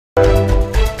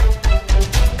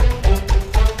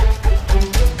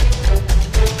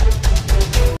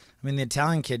mean, the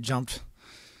Italian kid jumped,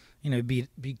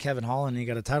 beat Kevin Holland and he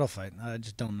got a title fight. I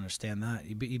just don't understand that.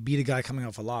 He beat a guy coming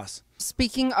off a loss.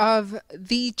 Speaking of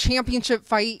the championship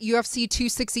fight, UFC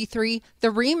 263, the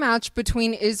rematch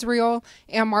between Israel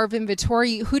and Marvin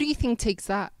Vettori, who do you think takes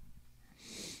that?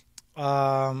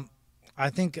 I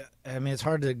think, it's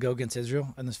hard to go against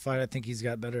Israel in this fight. I think he's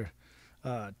got better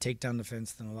takedown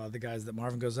defense than a lot of the guys that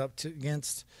Marvin goes up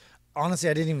against. Honestly,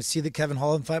 I didn't even see the Kevin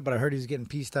Holland fight, but I heard he was getting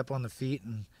pieced up on the feet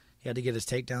and he had to get his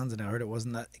takedowns, and I heard it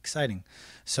wasn't that exciting.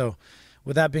 So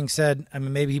with that being said,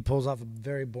 maybe he pulls off a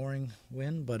very boring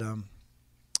win, but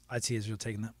I'd see Israel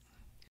taking that.